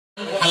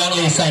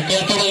lang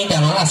recycle kini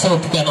ida malah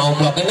sebutkan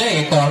oblok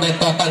ini kalau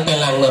neto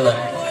tangkelang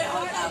nona.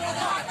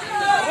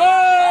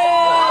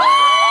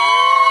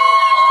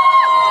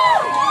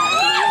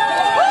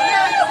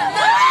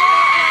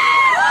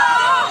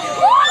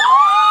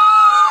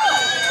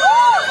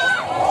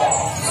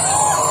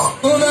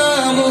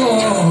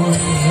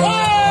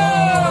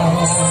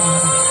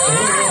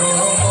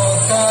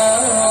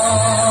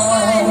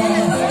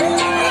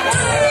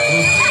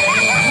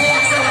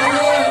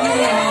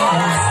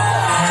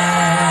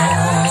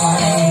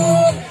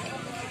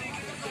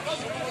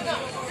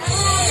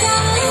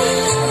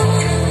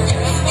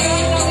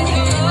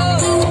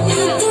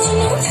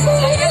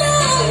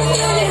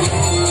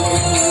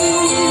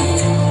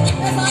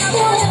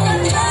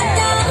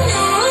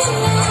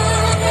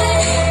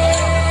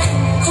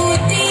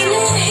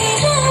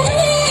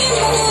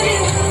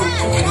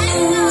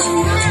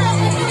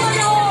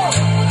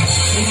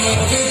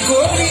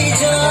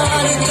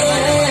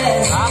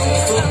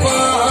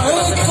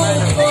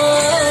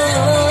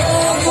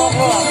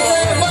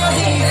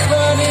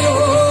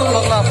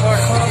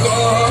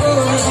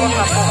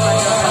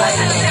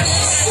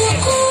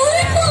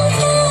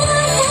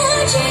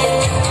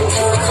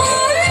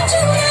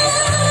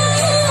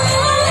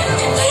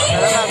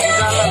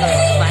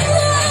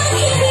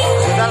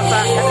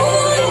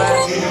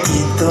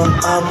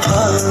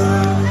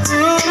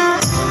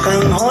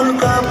 Kang hon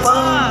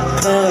kapag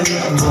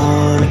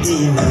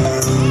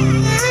bodinan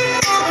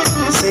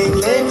sing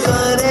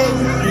kareng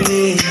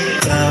ni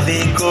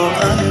kavi ko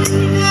an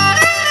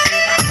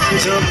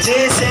job je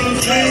sing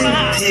thin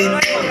thin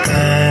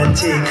ka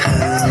chi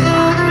khan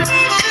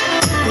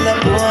la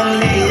bon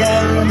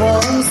liang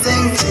bon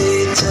sing chi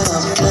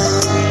chap la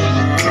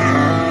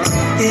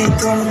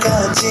itum ka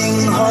ching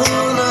ho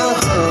na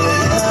ho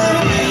ya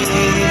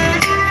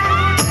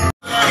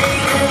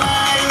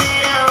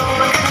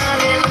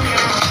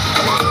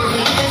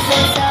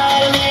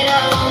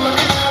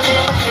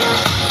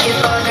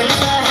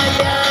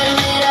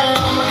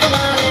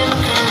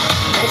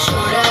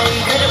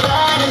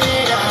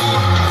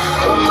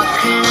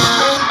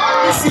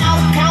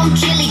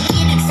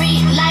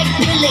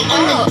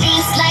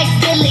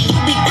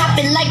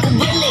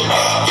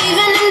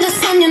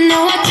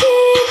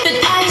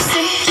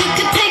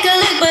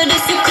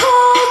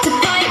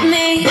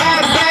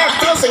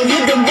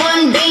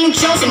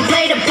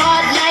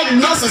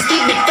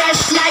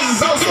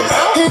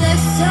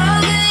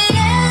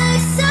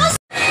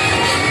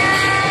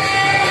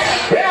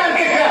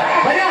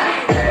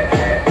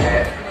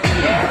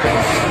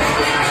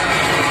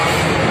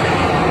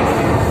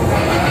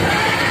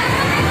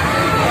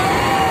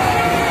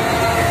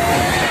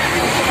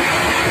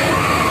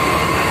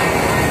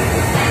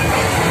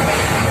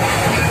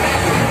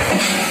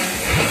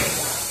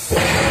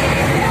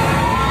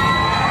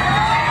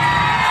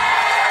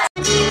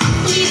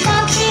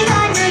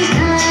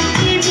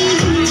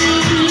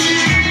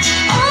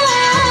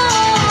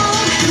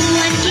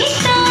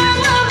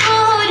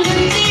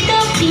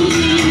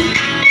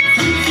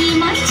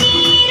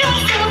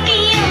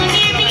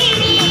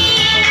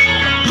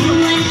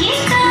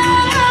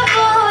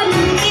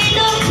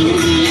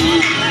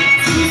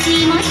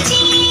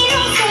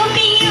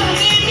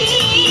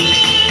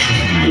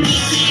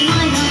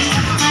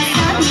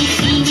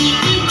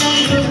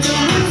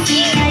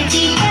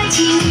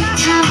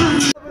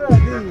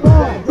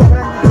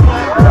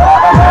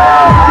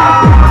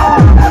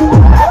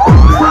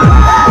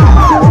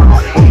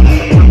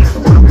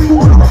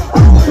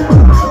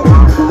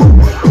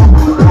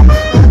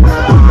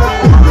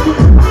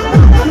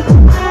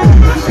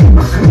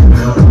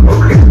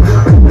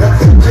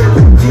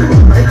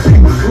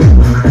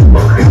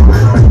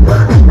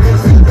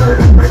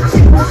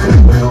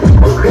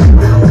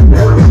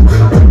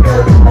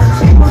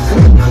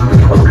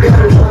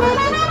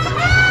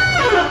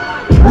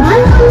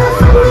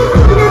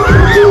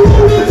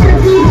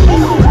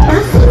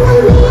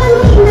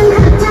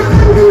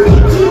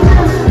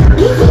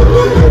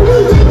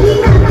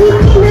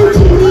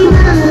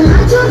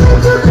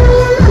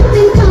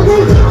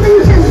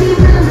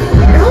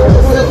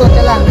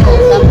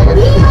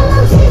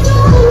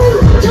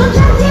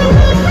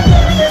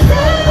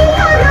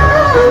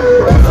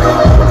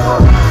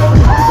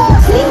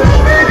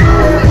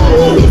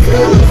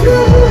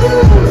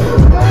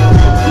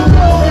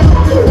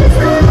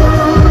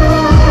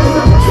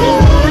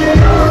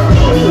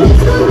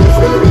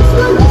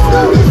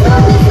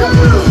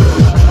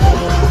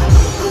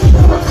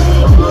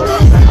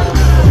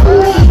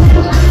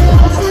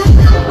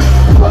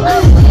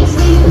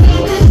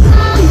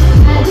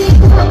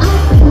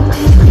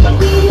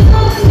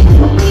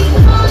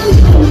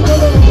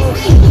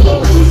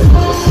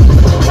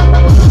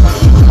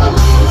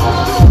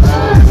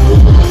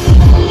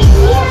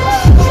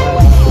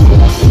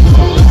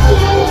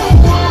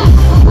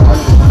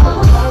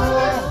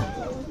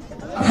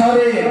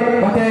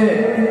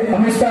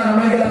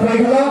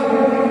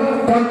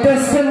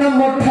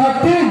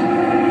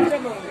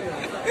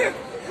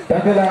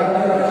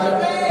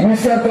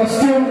Mr.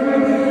 Costume,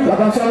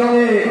 labang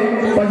solongi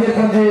pagi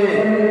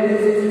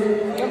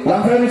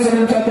langpher ni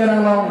senang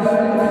cateran long.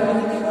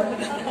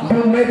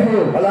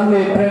 Maypur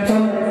alangni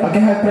Premson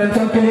Akihai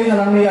Premson Killing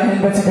alangni Ahin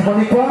Betsy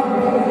Ponikwa.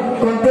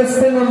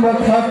 Contestant number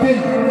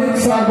 13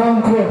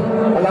 Sarbangkur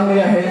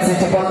alangni Ahin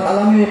Sichapal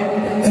alangni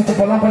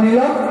Sichapalang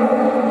Panila.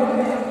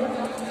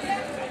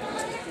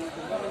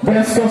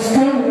 Best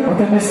costume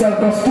untuk Mr.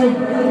 Costume.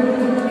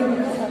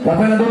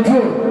 Lapan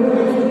nomor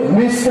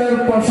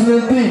Mr.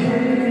 Personality.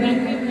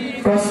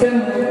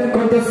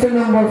 Contestant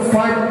number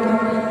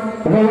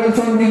 5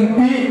 Robertson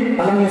Ningti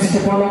alangni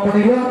Sichapalang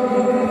Panila.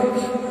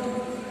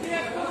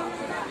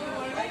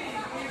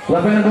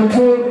 Lapan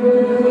nomor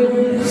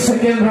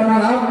second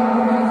runner up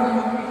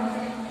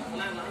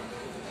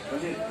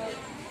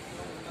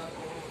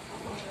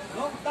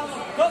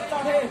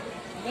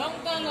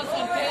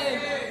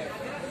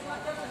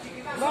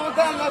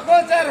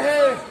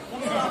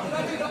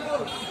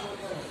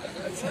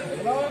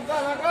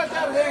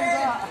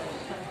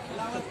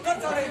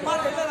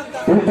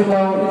itu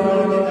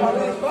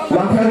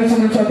langpher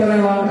sini saudara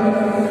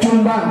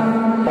Chumban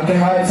pakai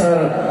hai sir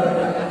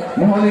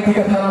mohon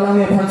kita thalalang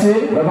ye phanche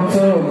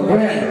bangso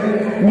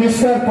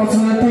Mr.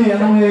 Personality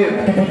anong ye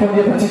kita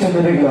dia phanche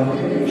chonderigla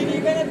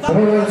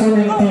Robertson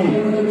Ningti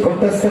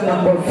contestant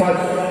number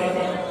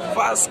 5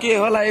 fast ke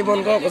hola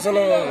ibon ko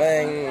kosono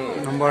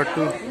number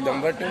 2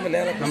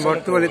 mane number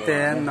 2 lite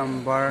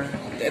number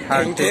 30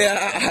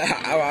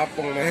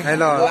 apong me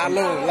hello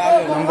lalu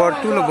number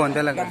 2 lo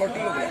bonde lag number 2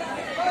 lo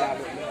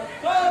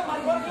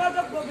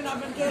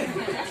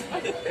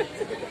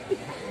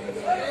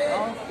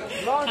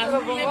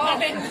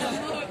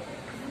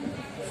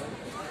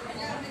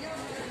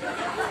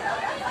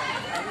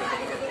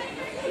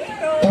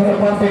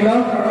Orang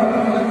pegang,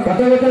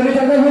 kata-kata ni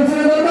jangan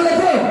bersih normal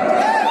itu.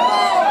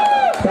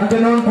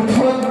 Kantenon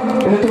putot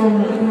itu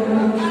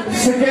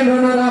second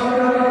runner up,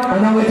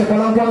 anang itu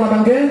pelan-pelan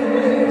labangke.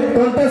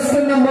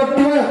 Contestant number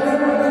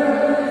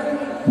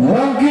 12,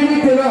 Wangkiri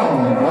Terong,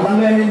 anang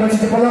ini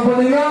masih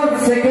pelan-pelan juga.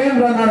 Second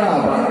runner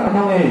up,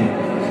 anang ini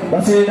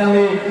masih anang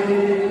ini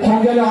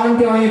hongjala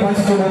angke ini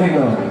masih cuma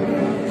juga.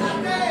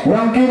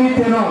 Wangkiri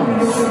Terong,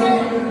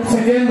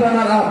 second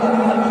runner up.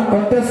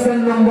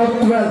 Contestant number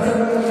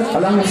 12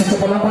 alang ni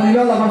sepalang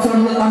panila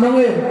langsung anong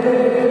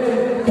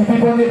tapi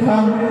pun ni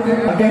ham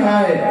akai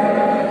hai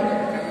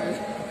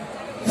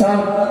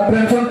sa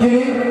Premson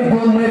kini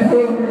bon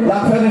Maypur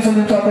langpher ni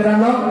sunun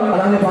choteran lo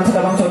alang ni pansa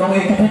langsung anong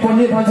tapi pun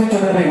ni pansa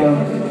choteran lo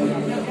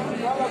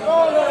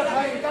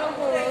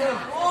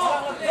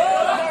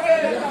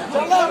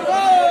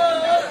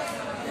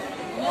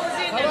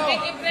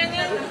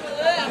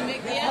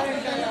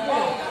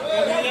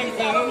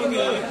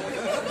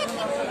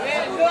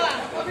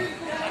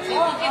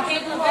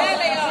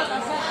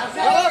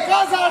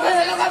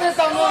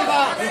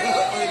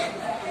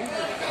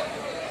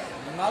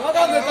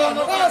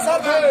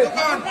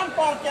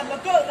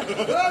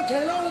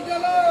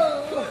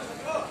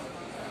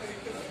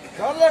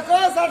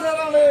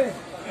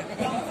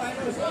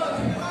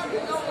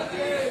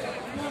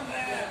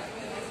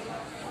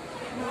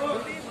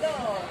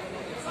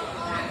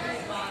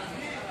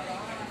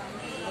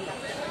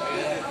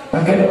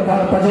Oke,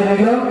 pajak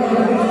lagi lo.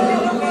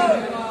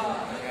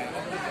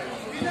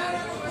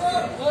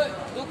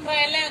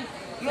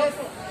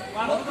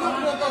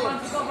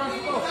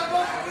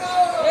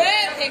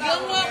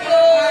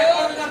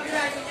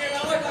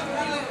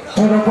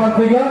 Harapan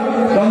tiga,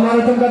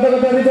 kemarin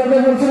kata-kata dicapai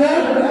bersihnya.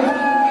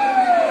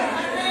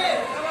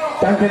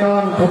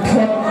 Tangkinan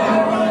putot,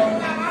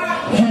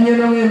 hingga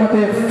nanti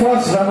mati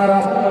first runner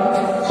up,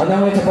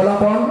 anang itu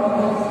pelapon.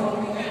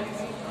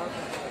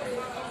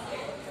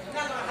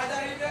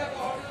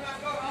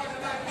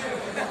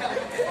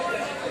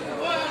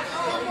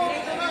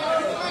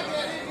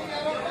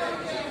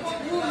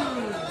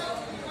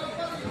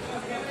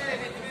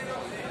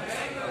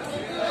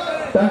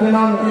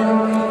 Tangkinan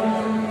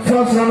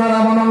first runner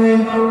up anang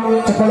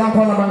itu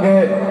pelapon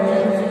abangke.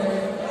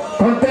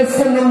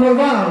 Contestant number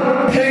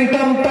 1,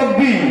 Tengtam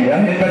Tabbi.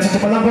 Ini baca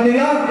cepat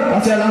panila.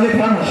 Masih langit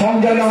pan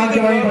hong jalan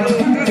angke wai baca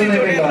cene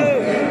bela.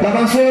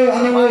 Lapan so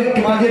anang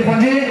panji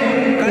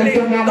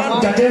untuk nama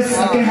judges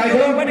akan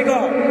haido.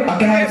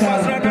 Akan hai sa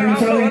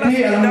Premson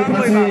Ningti alangit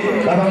panji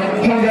lapan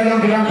hong jalan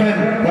bilang pen.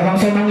 Lapan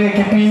so nang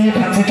kipi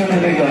panji cene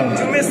bela.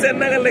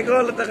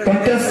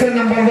 Contestant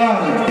number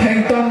 1,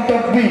 Tengtam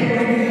Tabbi.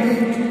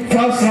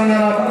 First runner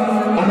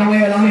up anang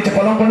langit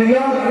cepat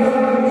panila.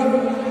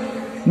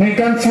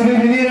 Mekan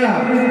suri binira,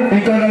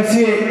 mekan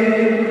rasi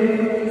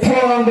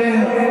forang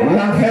den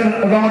langpher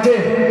roje.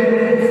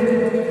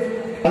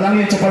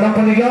 Alangi cepalang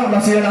paniga,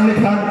 masih alangi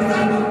pan.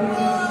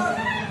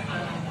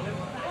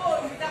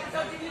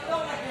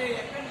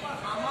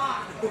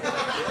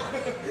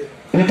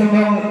 Itu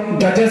memang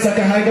judges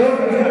akan haido,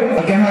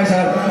 akan hai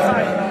sah.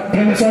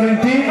 Premson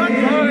Ningti,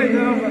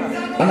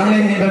 alangi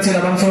ini bersih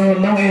dalam so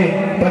nong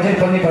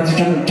pajak pani pajak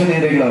cuni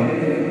regular.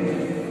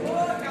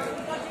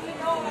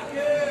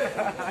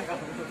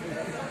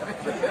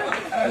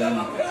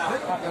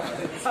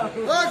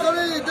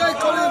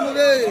 Kali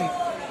mule,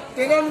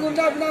 tenan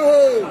guna bina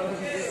ho.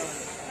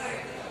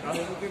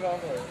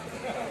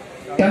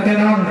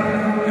 Tenan,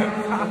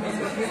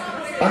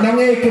 anang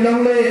kilang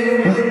le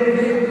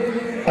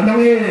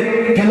Anangi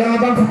kelang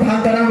abang pu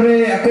hantaram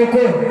re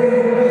akoko.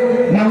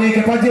 Nangi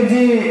kepajir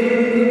ji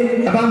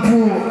abang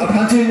pu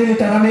abhanci ni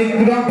tarami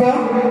gudang po.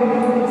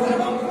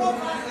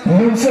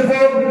 Lun sepo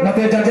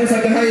nate jaje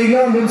sakah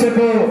iga lun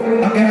sepo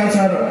akeh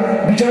asar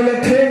bicara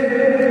lekhe.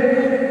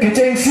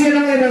 Keceng si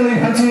nangi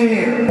hanci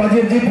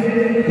pajir ji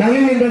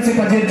nangi indan si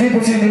pajir ji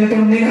pusi ni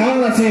tum ning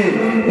hang nasi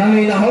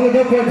nangi na hol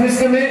do po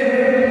fiskame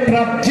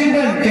prap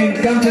jindan king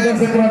kam chadar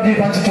se prap ji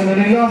panci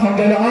choneriga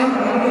hongdelaan.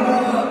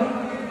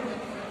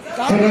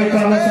 Terus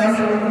kawasan,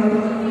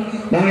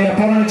 nanti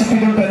apa orang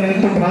cepidun pada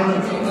itu bang.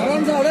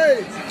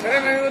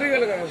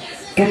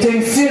 Kecing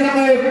si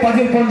nanti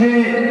pajil ponji,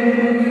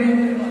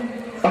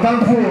 abang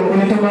pu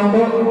itu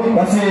mampu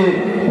masih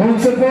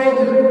muncul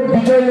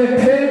bijay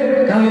lekhe,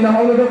 nanti nak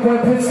awal itu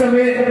polis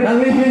kami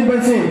nanti hin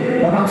bensi,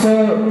 abang so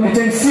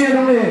kecing si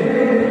nanti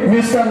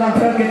Mister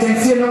langpher kecing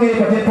si nanti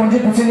pajil ponji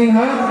pusining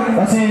ha,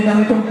 masih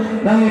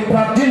nanti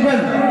prajin ben,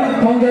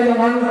 honggai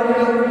dengan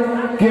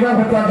kira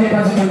berprajin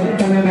masih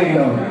cuma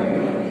ringan.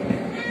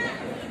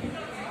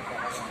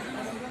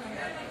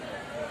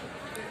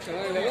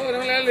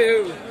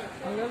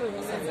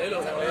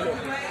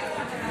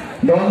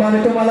 Doang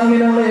itu malangi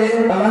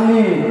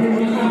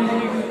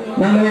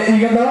nang le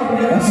ikan dah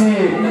masih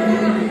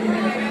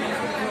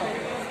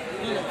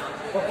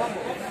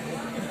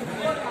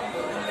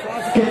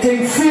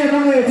kecing si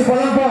nang le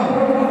cepalang bang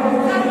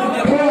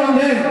pulang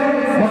deh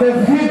mata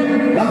fit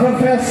langpher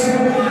fest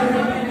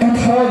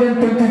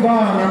 2021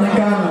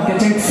 namakan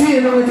kecing si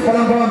nang le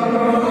cepalang bang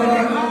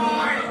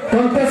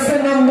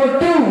contestant number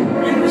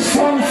 2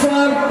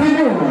 sponsor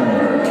Pinu.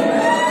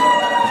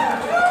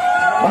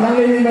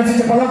 Alangi ini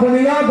masih cepat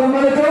peninggal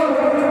bagaimana itu?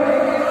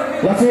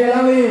 Masih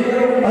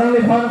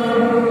alangi pan.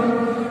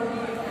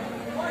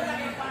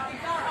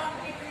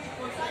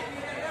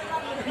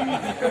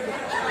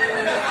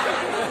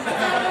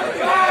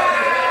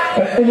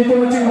 Ini tu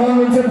macam orang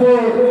mencepo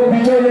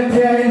bicara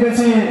lekhe ini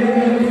masih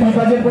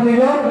dibaca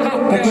peninggal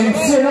kecil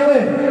siapa?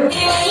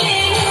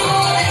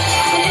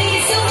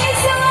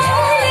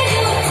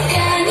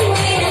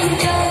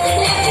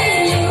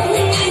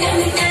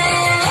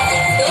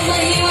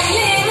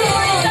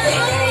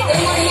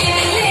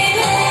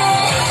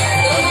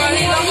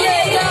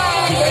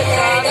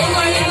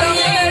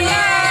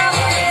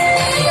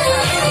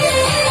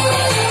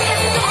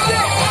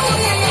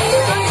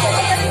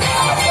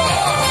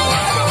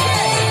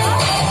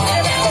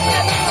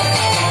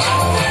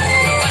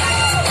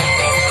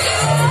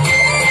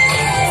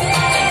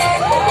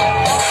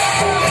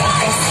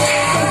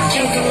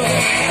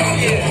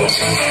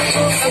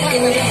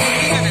 Second